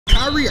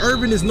Kyrie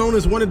Irving is known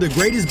as one of the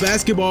greatest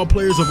basketball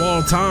players of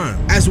all time,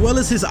 as well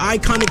as his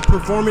iconic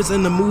performance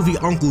in the movie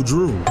Uncle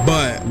Drew.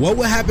 But what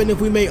would happen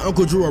if we made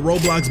Uncle Drew a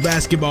Roblox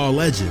basketball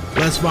legend?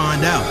 Let's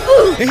find out.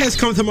 It has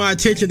come to my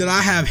attention that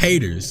I have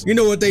haters. You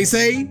know what they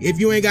say? If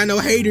you ain't got no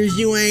haters,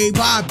 you ain't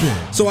popping.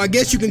 So I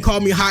guess you can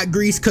call me hot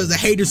grease because the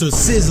haters are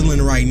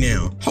sizzling right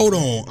now. Hold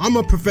on, I'm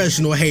a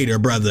professional hater,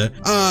 brother.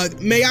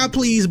 May I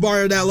please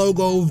borrow that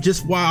logo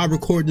just while I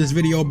record this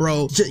video,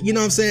 bro? You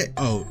know what I'm saying?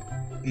 Oh,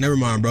 never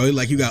mind, bro.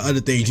 Like, you got other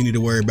things you need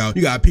to worry about.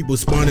 You got people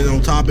spawning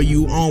on top of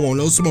you. I don't want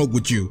no smoke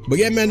with you. But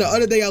yeah, man, the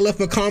other day I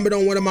left a comment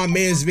on one of my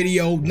man's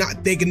video,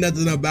 not thinking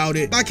nothing about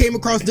it. I came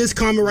across this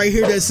comment right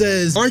here that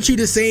says, aren't you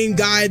the same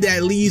guy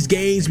that leaves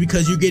games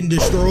because you're getting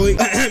destroyed?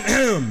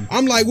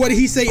 I'm like, what did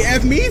he say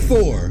F me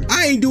for?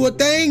 I ain't do a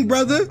thing,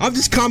 brother. I'm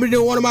just commenting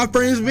on one of my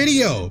friends'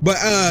 video. But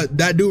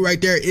that dude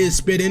right there is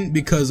spitting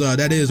because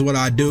that is what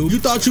I do. You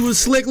thought you was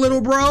slick,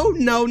 little bro?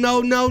 No,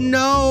 no, no,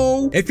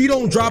 no. If you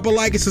don't drop a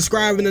like and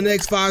subscribe in the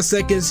next 5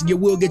 seconds, you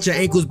will get your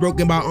ankles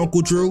broken by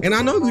Uncle Drew, and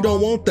I know you don't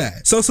want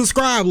that. So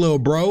subscribe, little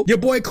bro. Your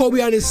boy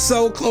Kobeon is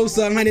so close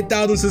to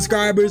 100,000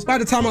 subscribers. By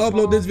the time I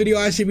upload this video,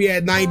 I should be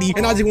at 90,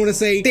 and I just want to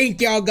say thank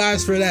y'all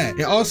guys for that.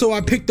 And also, I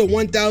picked the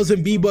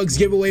 1,000 V-Bucks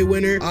giveaway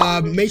winner.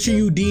 Make sure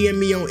you DM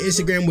me on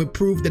Instagram with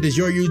proof that it's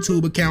your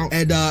YouTube account,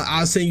 and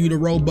I'll send you the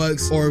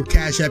Robux or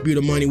Cash App you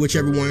the money,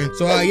 whichever one.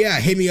 So yeah,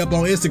 hit me up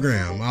on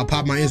Instagram. I'll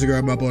pop my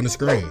Instagram up on the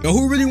screen. Now,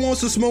 who really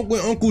wants to smoke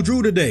with Uncle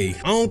Drew today?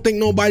 I don't think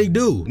nobody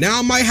do. Now,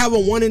 I might have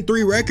a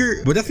 1-3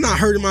 record, but that's not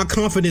hurting my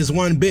confidence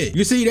one bit.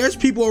 You see, there's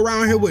people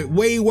around here with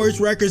way worse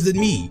records than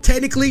me.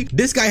 Technically,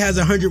 this guy has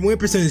 100 win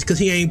percentage because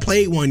he ain't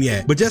played one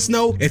yet. But just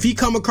know, if he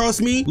come across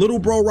me, little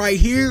bro right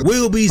here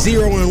will be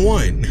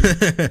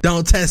 0-1.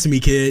 Don't test me,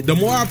 kid. The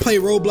more I play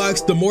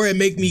Roblox, the more it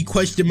make me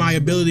question my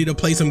ability to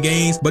play some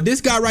games. But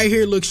this guy right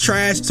here looks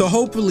trash, so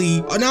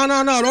hopefully, no,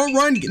 don't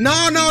run.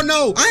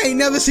 No, I ain't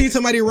never seen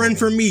somebody run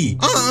from me.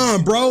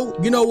 Bro.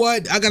 You know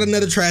what? I got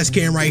another trash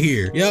can right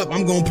here. Yep,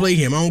 I'm gonna play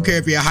him. I don't care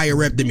if you're a higher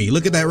rep than me.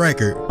 Look at that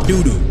record.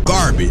 Doo-doo.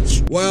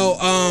 Garbage. Well,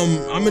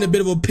 I'm in a bit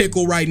of a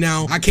pickle right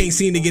now. I can't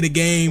seem to get a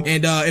game,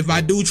 and if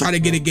I do try to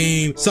get a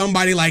game,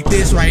 somebody like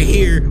this right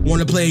here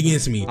want to play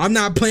against me. I'm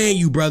not playing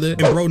you, brother. And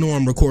bro know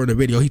I'm recording a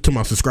video. He told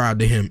me to subscribe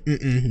to him.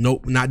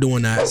 Nope, not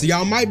doing that. So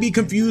y'all might be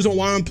confused on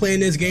why I'm playing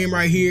this game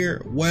right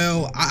here.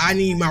 Well, I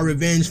need my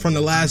revenge from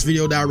the last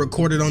video that I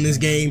recorded on this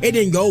game. It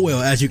didn't go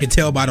well, as you can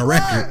tell by the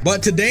record.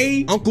 But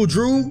today, Uncle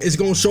Drew is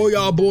gonna show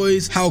y'all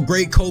boys how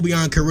great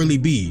Kobeon can really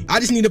be. I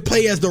just need to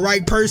play as the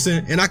right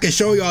person, and I can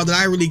show y'all that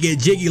I really get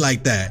jiggy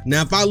like that.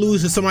 Now, if I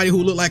lose to somebody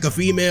who look like a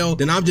female,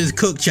 then I'm just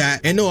cooked,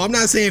 chat. And no, I'm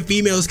not saying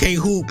females can't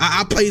hoop.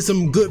 I played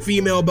some good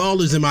female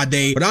ballers in my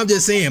day, but I'm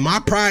just saying my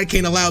pride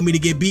can't allow me to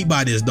get beat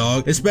by this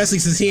dog, especially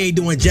since he ain't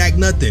doing jack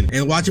nothing.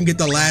 And watch him get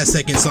the last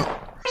second something.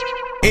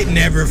 It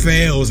never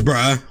fails,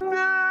 bruh.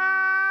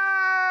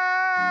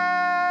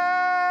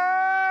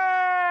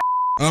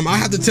 I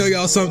have to tell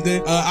y'all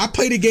something. I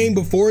played a game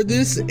before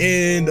this,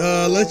 and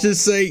let's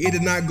just say it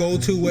did not go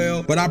too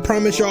well. But I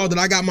promise y'all that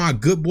I got my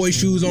good boy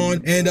shoes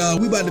on, and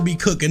we about to be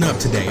cooking up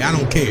today. I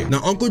don't care.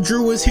 Now, Uncle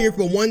Drew is here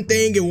for one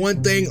thing and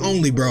one thing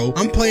only, bro.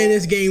 I'm playing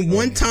this game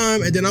one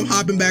time, and then I'm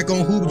hopping back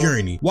on Hoop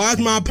Journey. Why is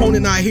my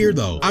opponent not here,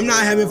 though? I'm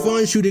not having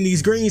fun shooting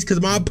these greens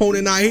because my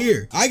opponent not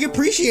here. I can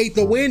appreciate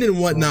the win and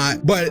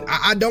whatnot, but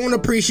I don't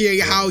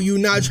appreciate how you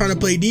not trying to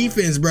play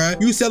defense, bro.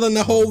 You selling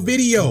the whole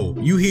video.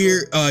 You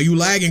here, you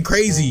lagging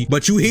crazy.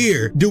 But you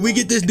here. Do we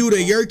get this dude a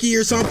yerky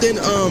or something?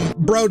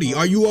 Brody,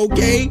 are you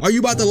okay? Are you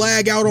about to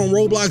lag out on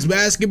Roblox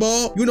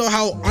basketball? You know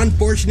how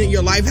unfortunate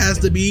your life has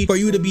to be for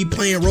you to be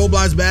playing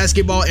Roblox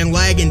basketball and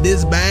lagging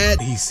this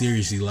bad? He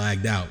seriously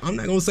lagged out. I'm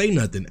not gonna say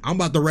nothing. I'm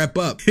about to wrap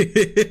up.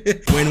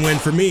 Win-win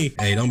for me.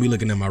 Hey, don't be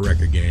looking at my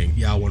record, gang.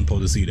 Y'all wasn't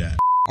supposed to see that.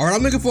 All right,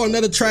 I'm looking for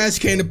another trash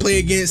can to play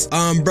against.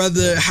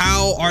 Brother,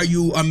 how are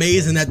you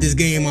amazing at this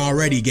game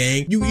already,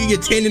 gang? You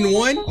get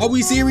 10-1? Are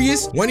we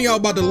serious? One of y'all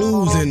about to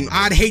lose, and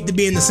I'd hate to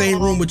be in the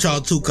same room with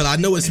y'all too, cause I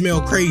know it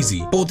smell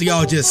crazy. Both of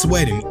y'all just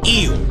sweating.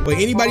 Ew. But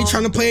anybody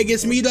trying to play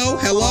against me though?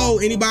 Hello,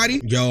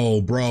 anybody? Yo,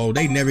 bro,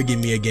 they never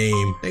give me a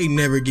game. They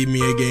never give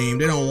me a game.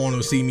 They don't want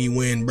to see me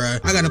win, bruh.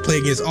 I gotta play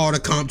against all the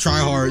comp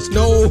tryhards.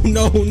 No.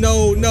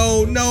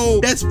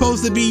 That's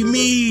supposed to be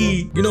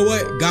me. You know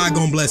what? God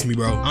gonna bless me,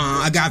 bro.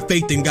 I got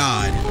faith in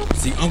God.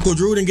 See, Uncle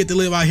Drew didn't get to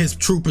live out his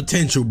true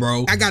potential,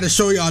 bro. I gotta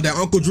show y'all that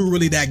Uncle Drew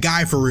really that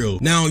guy for real.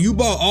 Now, you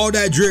bought all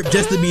that drip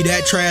just to be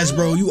that trash,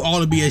 bro. You ought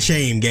to be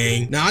ashamed,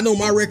 gang. Now, I know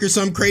my record's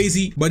something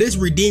crazy, but it's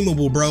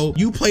redeemable, bro.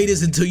 You play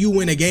this until you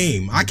win a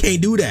game. I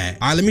can't do that.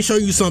 All right, let me show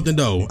you something,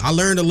 though. I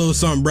learned a little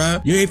something, bro.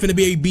 You ain't finna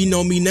be beating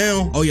on me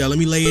now. Oh, yeah, let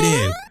me lay it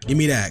in. Give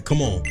me that.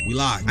 Come on. We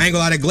locked. I ain't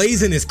gonna lie, the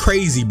glazing is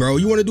crazy, bro.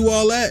 You wanna do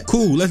all that?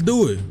 Cool, let's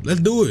do it. Let's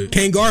do it.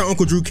 Can't guard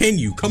Uncle Drew, can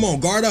you? Come on,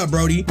 guard up,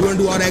 Brody. You wanna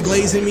do all that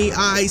glazing me?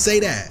 I say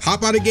that.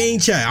 Hop out of game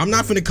chat. I'm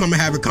not finna come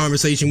and have a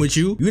conversation with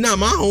you. You're not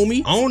my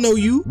homie. I don't know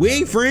you. We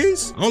ain't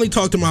friends. I only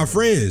talk to my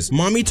friends.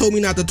 Mommy told me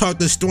not to talk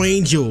to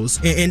strangers.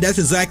 And that's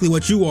exactly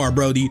what you are,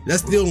 Brody.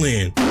 Let's still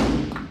in.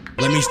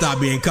 Let me stop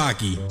being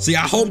cocky. See,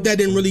 I hope that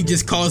didn't really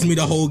just cause me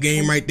the whole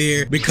game right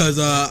there because,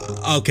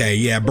 okay,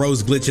 yeah,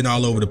 bro's glitching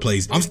all over the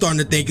place. I'm starting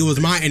to think it was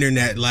my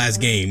internet last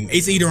game.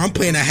 It's either I'm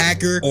playing a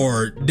hacker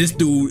or this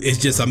dude is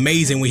just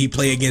amazing when he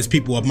play against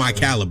people of my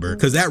caliber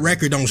because that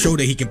record don't show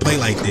that he can play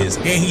like this.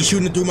 And he's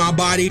shooting through my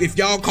body. If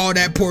y'all call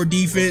that poor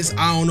defense,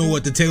 I don't know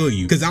what to tell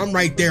you because I'm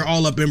right there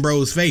all up in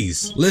bro's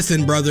face.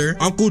 Listen, brother,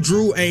 Uncle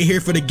Drew ain't here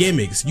for the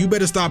gimmicks. You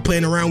better stop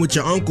playing around with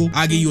your uncle.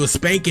 I'll give you a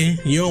spanking.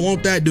 You don't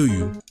want that, do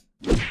you?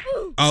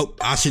 Oh,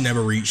 I should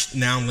never reach.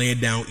 Now I'm laying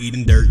down,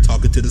 eating dirt,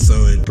 talking to the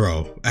sun.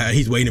 Bro,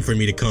 he's waiting for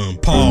me to come.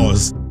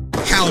 Pause.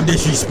 How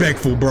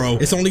disrespectful, bro.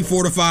 It's only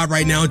 4 to 5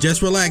 right now.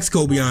 Just relax,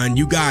 Kobeon.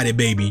 You got it,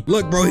 baby.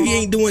 Look, bro, he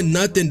ain't doing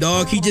nothing,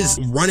 dog. He just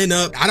running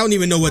up. I don't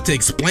even know what to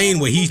explain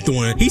what he's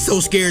doing. He's so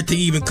scared to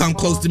even come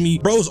close to me.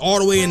 Bro's all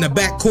the way in the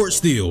back court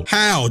still.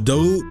 How,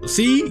 dude?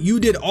 See, you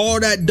did all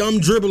that dumb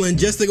dribbling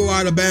just to go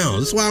out of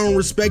bounds. That's why I don't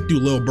respect you,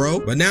 little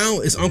bro. But now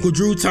it's Uncle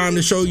Drew time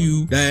to show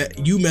you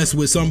that you mess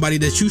with somebody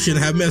that you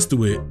shouldn't have messed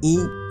with.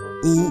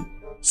 Ooh,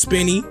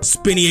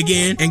 spinny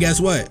again. And guess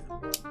what?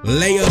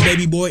 Layup,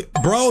 baby boy.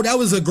 Bro, that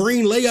was a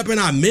green layup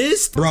and I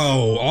missed?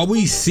 Bro, are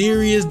we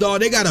serious,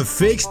 dog? They gotta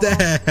fix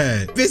that.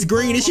 If it's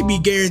green, it should be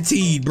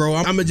guaranteed, bro.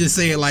 I'm gonna just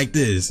say it like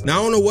this. Now,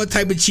 I don't know what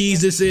type of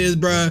cheese this is,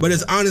 bro, but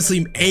it's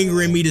honestly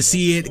angering me to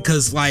see it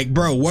because, like,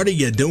 bro, what are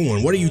you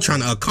doing? What are you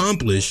trying to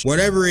accomplish?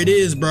 Whatever it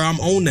is, bro, I'm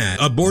on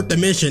that. Abort the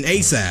mission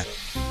ASAP.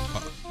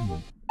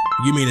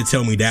 You mean to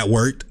tell me that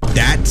worked?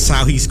 That's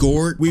how he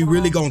scored? We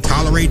really gonna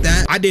tolerate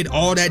that? I did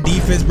all that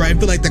defense, bro. I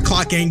feel like the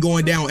clock ain't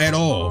going down at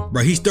all.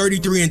 Bro, he's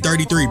 33 and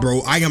 33,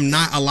 bro. I am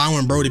not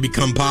allowing bro to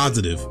become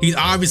positive. He's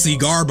obviously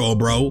Garbo,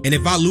 bro. And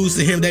if I lose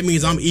to him, that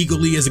means I'm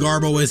equally as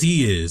Garbo as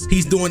he is.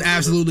 He's doing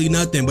absolutely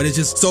nothing, but it's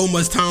just so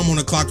much time on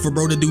the clock for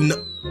bro to do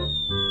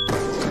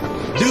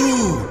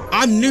Dude,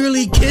 I'm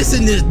nearly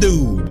kissing this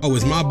dude. Oh,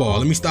 it's my ball.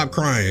 Let me stop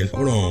crying.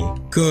 Hold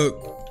on. Cook.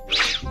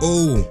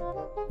 Oh.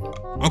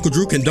 Uncle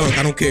Drew can dunk.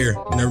 I don't care.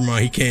 Never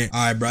mind. He can't.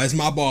 All right, bro. It's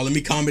my ball. Let me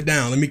calm it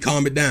down. Let me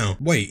calm it down.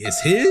 Wait,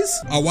 it's his?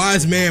 A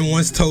wise man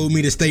once told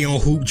me to stay on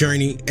Hoop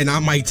Journey, and I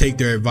might take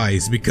their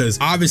advice because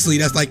obviously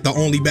that's like the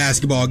only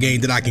basketball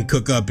game that I can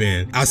cook up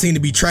in. I seem to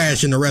be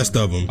trash in the rest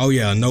of them. Oh,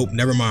 yeah. Nope.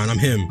 Never mind. I'm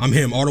him. I'm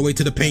him. All the way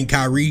to the paint,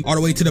 Kyrie. All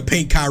the way to the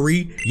paint,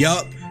 Kyrie.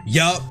 Yup.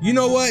 You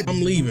know what?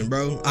 I'm leaving,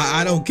 bro.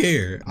 I don't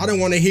care. I don't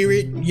want to hear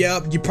it.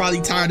 Yup, you're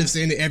probably tired of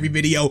saying it every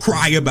video.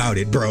 Cry about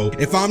it, bro.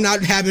 If I'm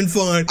not having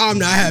fun, I'm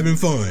not having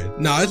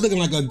fun. Nah, it's looking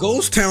like a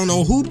ghost town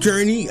on Hoop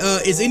Journey.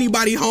 Is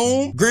anybody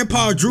home?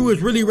 Grandpa Drew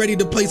is really ready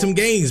to play some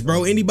games,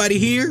 bro. Anybody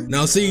here?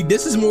 Now, see,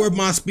 this is more of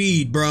my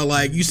speed, bro.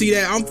 Like, you see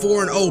that? I'm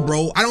 4-0,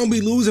 bro. I don't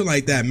be losing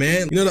like that,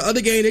 man. You know, the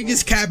other game, they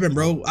just capping,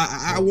 bro.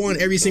 I won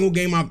every single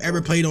game I've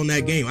ever played on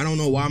that game. I don't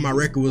know why my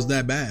record was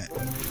that bad.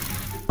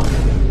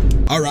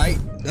 All right.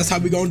 That's how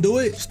we gonna do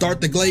it? Start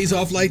the glaze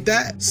off like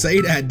that?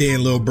 Say that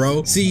then, little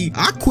bro. See,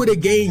 I quit a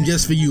game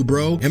just for you,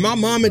 bro. And my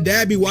mom and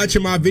dad be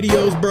watching my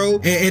videos, bro.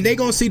 And they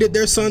gonna see that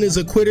their son is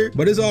a quitter.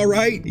 But it's all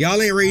right.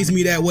 Y'all ain't raised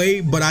me that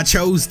way, but I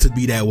chose to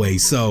be that way.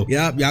 So,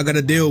 yep, y'all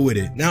gotta deal with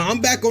it. Now, I'm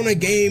back on a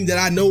game that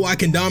I know I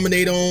can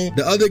dominate on.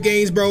 The other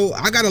games, bro,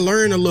 I gotta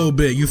learn a little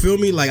bit. You feel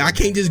me? Like, I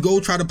can't just go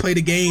try to play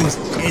the games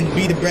and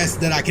be the best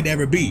that I could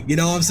ever be. You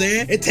know what I'm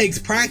saying? It takes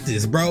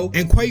practice, bro.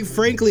 And quite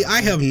frankly,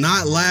 I have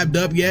not labbed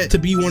up yet to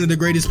be one of the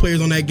greatest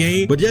players on that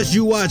game, but just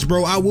you watch,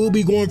 bro. I will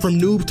be going from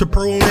noob to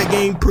pro on that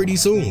game pretty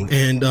soon.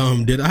 And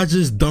did I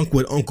just dunk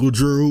with Uncle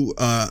Drew?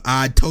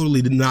 I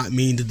totally did not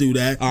mean to do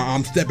that.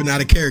 I'm stepping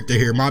out of character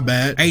here, my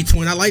bad. Hey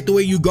twin, I like the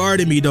way you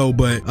guarded me though,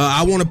 but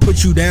I want to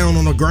put you down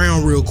on the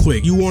ground real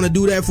quick. You want to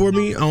do that for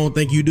me? I don't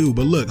think you do,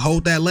 but look,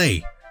 hold that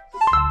lay.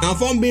 Now,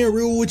 if I'm being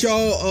real with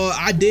y'all,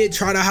 I did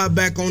try to hop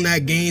back on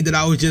that game that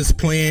I was just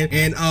playing,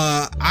 and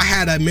I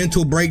had a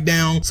mental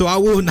breakdown, so I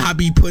will not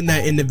be putting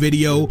that in the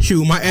video.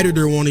 Shoot, my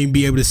editor won't even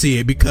be able to see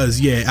it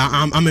because, yeah,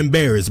 I'm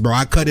embarrassed, bro.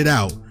 I cut it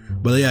out.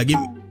 But yeah, give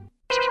me.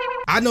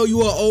 I know you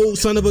an old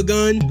son of a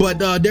gun, but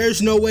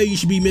there's no way you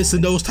should be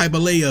missing those type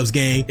of layups,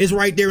 gang. It's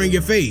right there in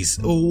your face.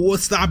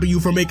 What's stopping you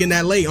from making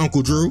that lay,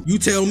 Uncle Drew? You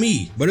tell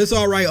me. But it's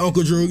all right,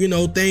 Uncle Drew. You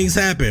know, things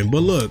happen.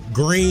 But look,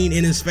 green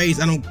in his face.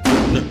 I don't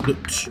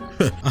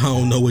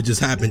know what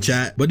just happened,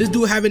 chat. But this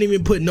dude haven't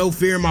even put no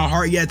fear in my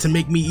heart yet to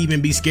make me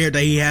even be scared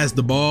that he has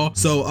the ball.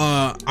 So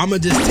I'ma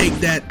just take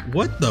that.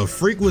 What the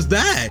freak was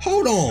that?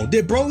 Hold on.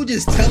 Did bro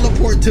just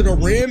teleport to the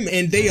rim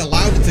and they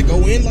allowed it to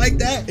go in like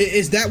that?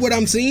 Is that what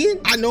I'm seeing?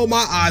 I know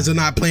my eyes are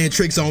not playing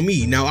tricks on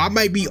me. Now I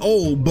might be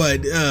old,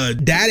 but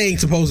that ain't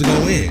supposed to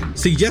go in.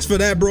 See, just for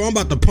that, bro, I'm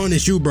about to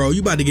punish you, bro.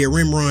 You about to get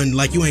rim run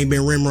like you ain't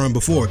been rim run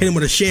before. Hit him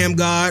with a sham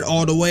guard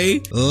all the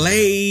way.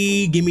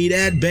 Lay, give me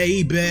that,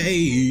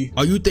 baby.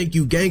 Oh, you think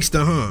you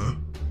gangsta, huh?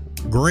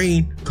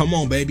 Green, come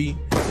on, baby.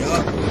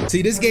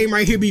 See, this game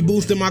right here be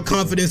boosting my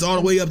confidence all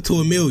the way up to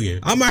 1,000,000.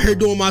 I'm out here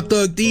doing my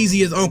thug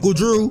theezy as Uncle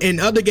Drew, and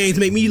other games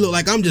make me look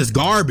like I'm just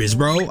garbage,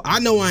 bro. I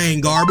know I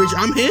ain't garbage.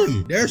 I'm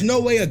him. There's no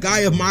way a guy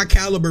of my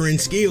caliber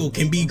and skill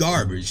can be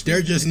garbage.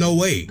 There's just no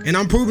way. And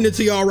I'm proving it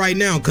to y'all right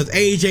now, because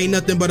age ain't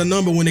nothing but a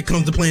number when it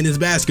comes to playing this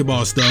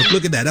basketball stuff.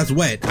 Look at that. That's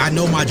wet. I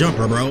know my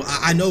jumper, bro.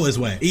 I know it's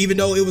wet. Even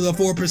though it was a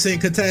 4%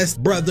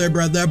 contest.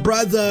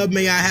 Brother,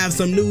 may I have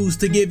some news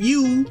to give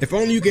you? If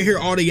only you can hear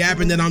all the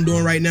yapping that I'm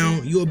doing right now,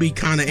 you'll be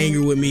kind of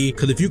angry with me,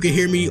 because if you can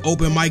hear me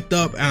open mic'd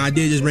up, and I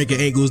did just break your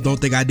ankles, don't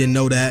think I didn't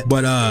know that.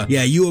 But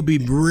yeah, you will be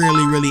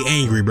really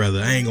angry,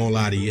 brother. I ain't gonna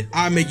lie to you.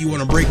 I make you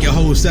want to break your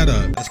whole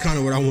setup. That's kind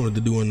of what I wanted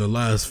to do in the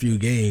last few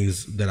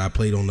games that I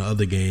played on the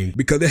other game,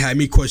 because it had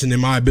me questioning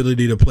my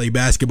ability to play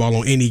basketball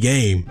on any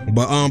game.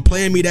 But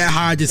playing me that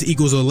high just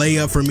equals a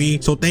layup for me,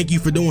 so thank you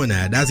for doing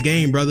that. That's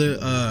game, brother.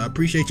 I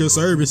appreciate your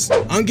service.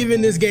 I'm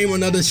giving this game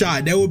another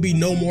shot. There will be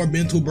no more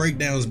mental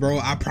breakdowns, bro.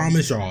 I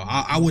promise y'all.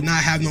 I would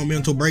not have no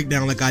mental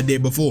breakdown like I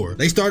did before.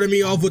 They started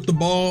me off with the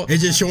ball.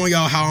 It's just showing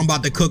y'all how I'm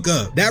about to cook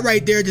up. That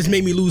right there just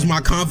made me lose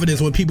my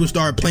confidence when people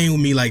start playing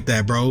with me like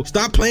that, bro.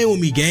 Stop playing with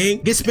me,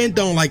 gang. Get spent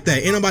on like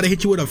that. Ain't nobody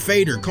hit you with a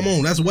fader. Come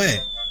on, that's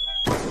wet.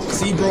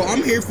 See, bro,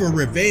 I'm here for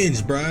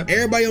revenge, bro.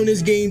 Everybody on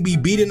this game be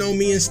beating on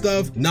me and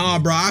stuff. Nah,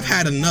 bro, I've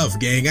had enough,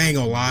 gang. I ain't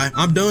gonna lie.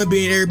 I'm done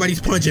being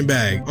everybody's punching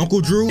bag.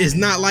 Uncle Drew is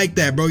not like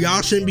that, bro.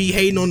 Y'all shouldn't be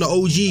hating on the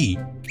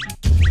OG.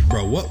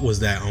 Bro, what was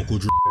that, Uncle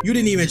Drew? You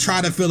didn't even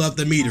try to fill up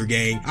the meter,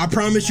 gang. I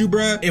promise you,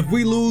 bruh, if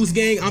we lose,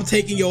 gang, I'm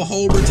taking your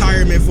whole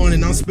retirement fund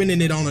and I'm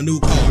spending it on a new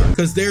car.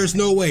 Cause there's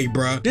no way,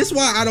 bruh. This is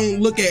why I don't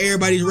look at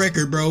everybody's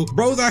record, bro.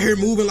 Bro's out here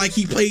moving like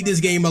he played this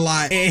game a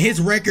lot and his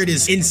record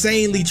is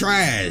insanely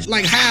trash.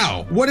 Like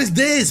how? What is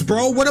this,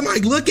 bro? What am I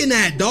looking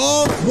at,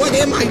 dog? What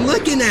am I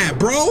looking at,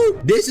 bro?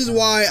 This is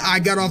why I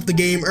got off the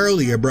game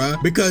earlier,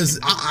 bruh. Because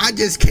I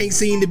just can't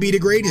seem to be the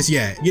greatest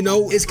yet. You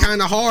know, it's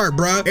kind of hard,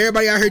 bruh.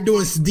 Everybody out here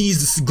doing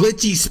these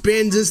glitchy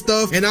spins and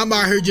stuff, and I'm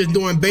out here just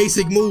doing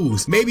basic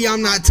moves. Maybe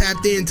I'm not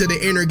tapped into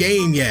the inner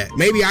game yet.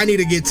 Maybe I need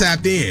to get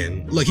tapped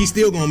in. Look, he's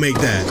still gonna make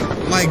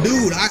that. Like,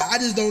 dude, I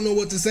just don't know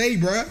what to say,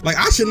 bruh. Like,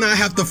 I should not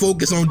have to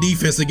focus on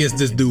defense against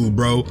this dude,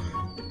 bro.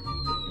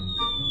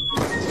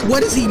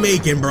 What is he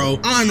making, bro?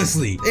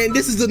 Honestly. And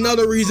this is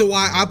another reason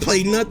why I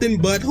play nothing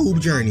but Hoop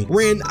Journey.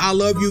 Ren, I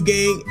love you,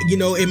 gang. You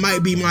know, it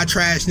might be my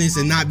trashness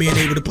and not being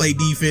able to play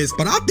defense,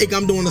 but I think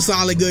I'm doing a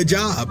solid good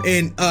job.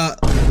 And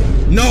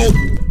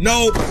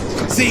no.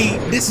 See,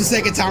 this is the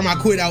second time I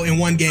quit out in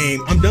one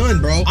game. I'm done,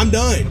 bro. I'm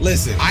done.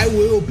 Listen, I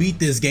will beat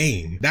this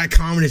game. That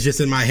comment is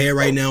just in my head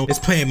right now. It's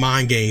playing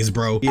mind games,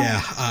 bro.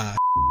 Yeah,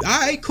 all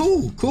right,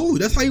 cool.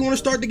 That's how you want to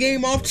start the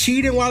game off,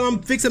 cheating while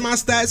I'm fixing my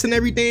stats and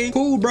everything.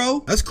 Cool,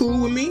 bro. That's cool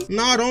with me.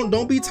 Nah,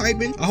 don't be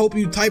typing. I hope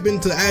you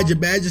typing to add your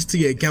badges to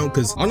your account,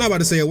 because I'm not about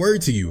to say a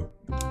word to you.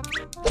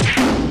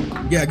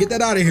 Yeah, get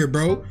that out of here,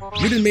 bro.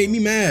 You just made me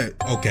mad.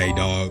 Okay,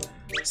 dog.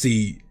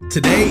 See,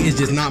 today is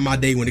just not my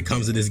day when it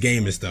comes to this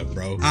game and stuff,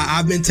 bro.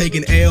 I've been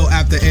taking L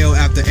after L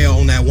after L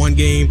on that one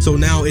game, so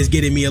now it's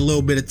getting me a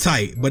little bit of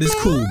tight, but it's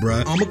cool,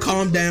 bro. I'ma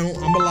calm down,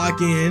 I'ma lock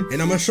in, and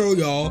I'ma show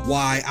y'all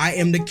why I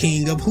am the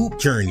king of Hoop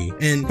Journey.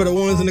 And for the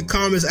ones in the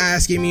comments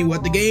asking me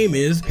what the game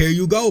is, here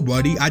you go,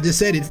 buddy. I just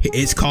said it.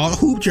 It's called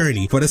Hoop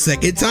Journey for the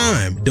second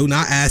time. Do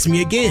not ask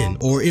me again,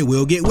 or it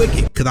will get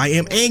wicked, because I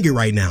am angry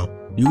right now.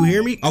 You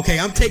hear me? Okay,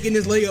 I'm taking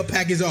this layup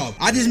package off.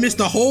 I just missed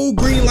the whole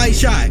green light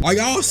shot. Are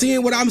y'all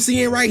seeing what I'm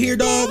seeing right here,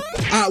 dog?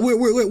 I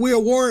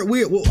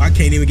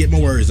can't even get my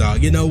words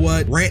out. You know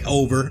what? Rant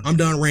over. I'm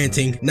done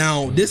ranting.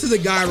 Now, this is a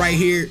guy right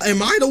here.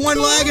 Am I the one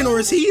lagging or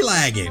is he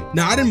lagging?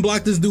 Now, I didn't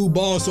block this dude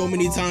ball so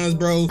many times,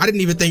 bro. I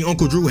didn't even think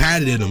Uncle Drew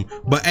had it in him.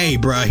 But hey,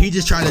 bro, he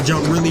just tried to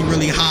jump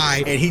really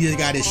high and he just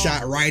got his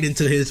shot right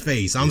into his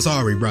face. I'm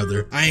sorry,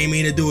 brother. I ain't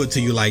mean to do it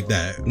to you like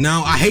that.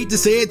 Now, I hate to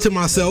say it to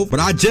myself, but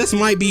I just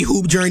might be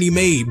Hoop Journey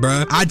made,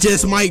 bruh. I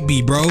just might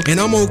be, bro, and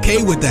I'm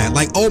okay with that.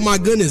 Like, oh my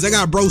goodness, I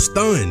got bro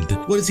stunned.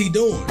 What is he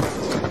doing?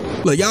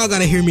 Look, y'all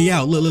gotta hear me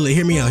out. Look,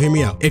 hear me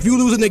out. If you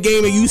losing the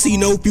game and you see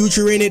no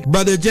future in it,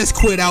 brother, just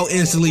quit out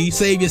instantly.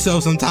 Save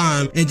yourself some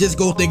time and just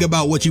go think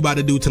about what you about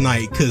to do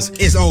tonight, because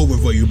it's over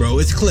for you, bro.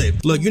 It's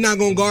clipped. Look, you're not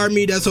gonna guard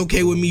me. That's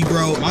okay with me,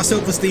 bro. My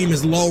self-esteem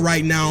is low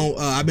right now.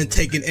 I've been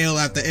taking L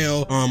after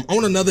L.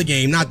 On another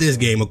game, not this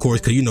game, of course,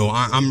 because you know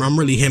I'm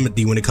really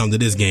himothy when it comes to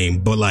this game.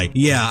 But like,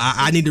 yeah,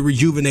 I need to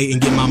rejuvenate and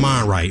get my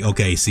mind right.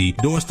 Okay, see,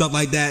 doing stuff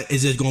like that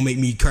is just gonna make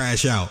me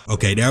crash out.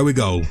 Okay, there we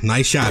go.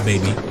 Nice shot,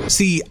 baby.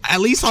 See,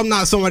 at least I'm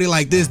not somebody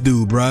like this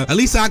dude, bro. At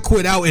least I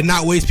quit out and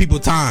not waste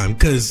people's time,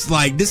 because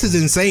like, this is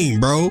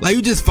insane, bro. Like,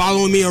 you just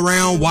following me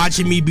around,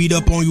 watching me beat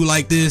up on you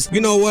like this.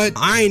 You know what?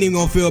 I ain't even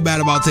gonna feel bad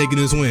about taking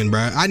this win,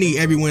 bro. I need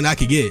every win I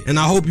could get, and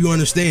I hope you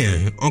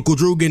understand. Uncle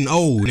Drew getting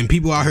old and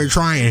people out here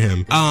trying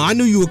him. I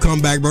knew you would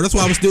come back, bro. That's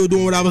why I was still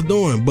doing what I was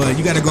doing, but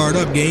you gotta guard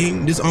up,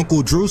 gang. This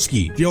Uncle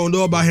Drewski, if you don't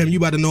know about him, you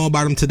about to know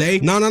about him today.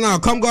 No,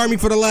 come guard me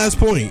for the last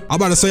point. I'm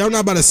about to say, I'm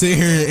not about to sit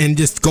here and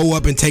just go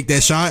up and take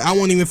that shot. I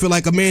won't even feel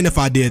like a man if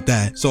I did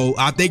that. So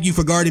I thank you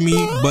for guarding me,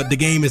 but the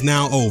game is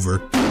now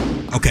over.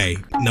 Okay,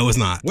 no it's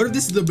not. What if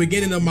this is the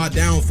beginning of my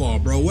downfall,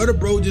 bro? What if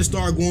bro just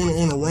start going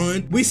on a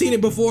run? We seen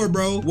it before,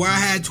 bro, where I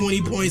had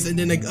 20 points and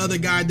then the other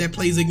guy that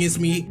plays against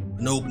me,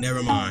 nope,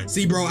 never mind.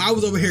 See, bro, I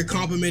was over here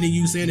complimenting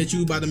you, saying that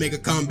you about to make a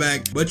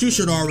comeback, but you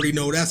should already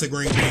know that's a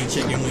green bean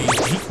chicken wing.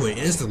 He quit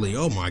instantly.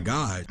 Oh my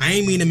god. I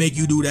ain't mean to make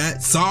you do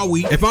that.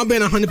 Sorry. If I'm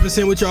being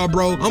 100% with y'all,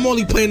 bro, I'm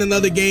only playing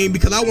another game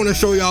because I want to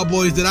show y'all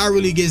boys that I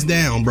really gets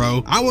down,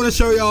 bro. I want to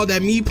show y'all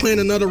that me playing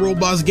another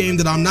Roblox game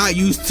that I'm not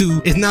used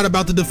to is not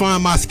about to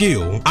define my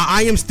skill.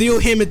 I am still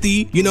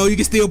Himothy. You know, you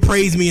can still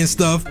praise me and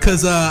stuff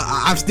because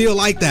I'm still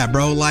like that,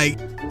 bro. Like,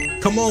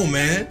 come on,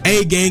 man.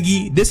 Hey,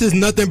 gangy, this is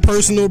nothing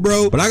personal,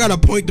 bro, but I got a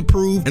point to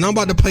prove, and I'm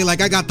about to play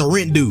like I got the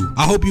rent due.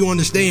 I hope you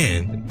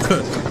understand.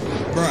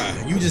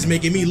 Bruh, you just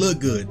making me look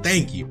good.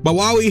 Thank you. But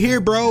while we here,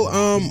 bro,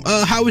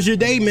 how was your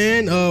day,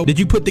 man? Did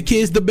you put the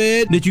kids to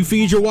bed? Did you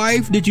feed your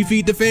wife? Did you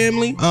feed the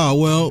family? Oh,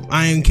 well,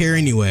 I ain't care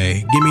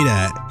anyway. Give me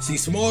that. See,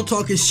 small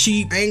talk is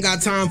cheap. I ain't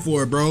got time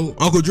for it, bro.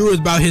 Uncle Drew is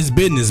about his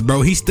business,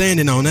 bro. He's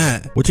standing on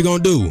that. What you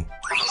gonna do?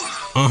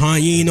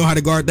 You ain't know how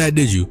to guard that,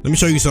 did you? Let me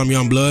show you something,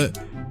 young blood.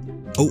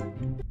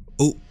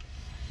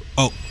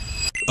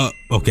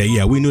 Okay,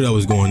 yeah, we knew that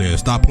was going in.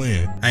 Stop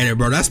playing. Hey there,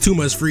 bro, that's too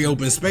much free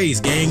open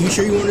space, gang. You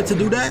sure you wanted to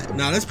do that?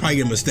 Nah, that's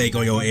probably a mistake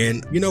on your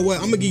end. You know what?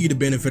 I'm gonna give you the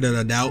benefit of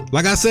the doubt.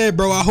 Like I said,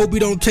 bro, I hope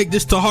you don't take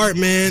this to heart,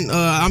 man.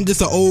 I'm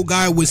just an old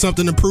guy with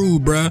something to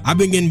prove, bro. I've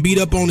been getting beat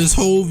up on this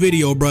whole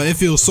video, bro. It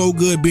feels so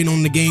good being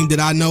on the game that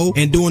I know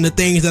and doing the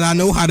things that I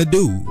know how to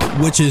do,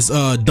 which is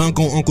dunk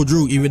on Uncle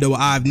Drew, even though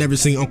I've never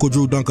seen Uncle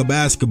Drew dunk a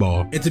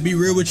basketball. And to be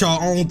real with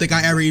y'all, I don't think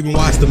I ever even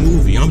watched the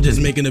movie. I'm just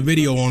making a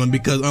video on him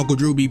because Uncle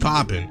Drew be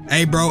popping.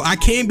 Hey, bro, I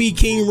can't be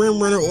King Rim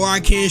Runner or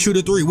I can't shoot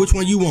a three. Which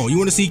one you want? You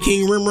want to see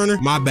King Rim Runner?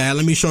 My bad.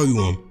 Let me show you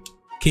him.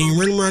 King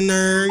Rim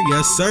Runner.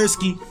 Yes,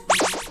 sirski.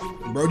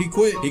 Brody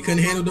quit. He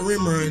couldn't handle the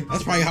rim run.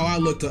 That's probably how I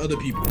look to other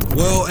people.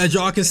 Well, as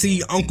y'all can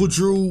see, Uncle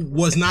Drew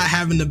was not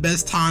having the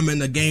best time in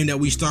the game that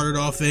we started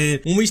off in.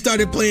 When we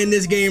started playing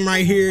this game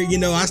right here, you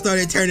know, I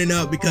started turning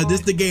up because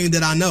this is the game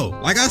that I know.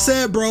 Like I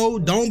said, bro,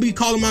 don't be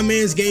calling my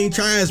man's game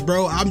trash,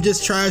 bro. I'm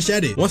just trash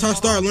at it. Once I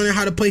start learning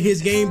how to play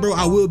his game, bro,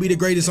 I will be the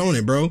greatest on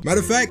it, bro. Matter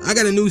of fact, I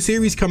got a new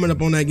series coming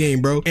up on that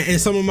game, bro. And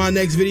some of my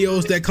next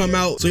videos that come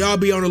out. So y'all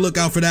be on the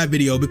lookout for that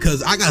video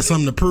because I got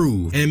something to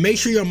prove. And make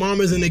sure your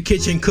mama's in the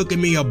kitchen cooking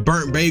me a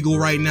burnt bagel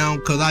right now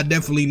because I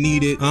definitely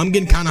need it. I'm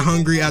getting kind of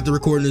hungry after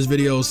recording this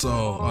video,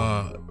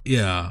 so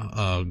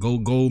yeah,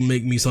 go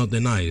make me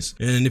something nice.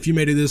 And if you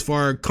made it this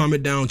far,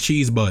 comment down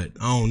cheese butt.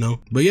 I don't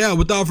know. But yeah,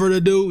 without further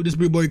ado, this is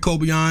your boy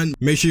Kobion.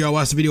 Make sure y'all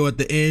watch the video at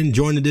the end.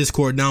 Join the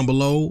Discord down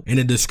below in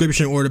the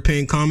description or the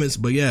pinned comments.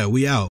 But yeah, we out.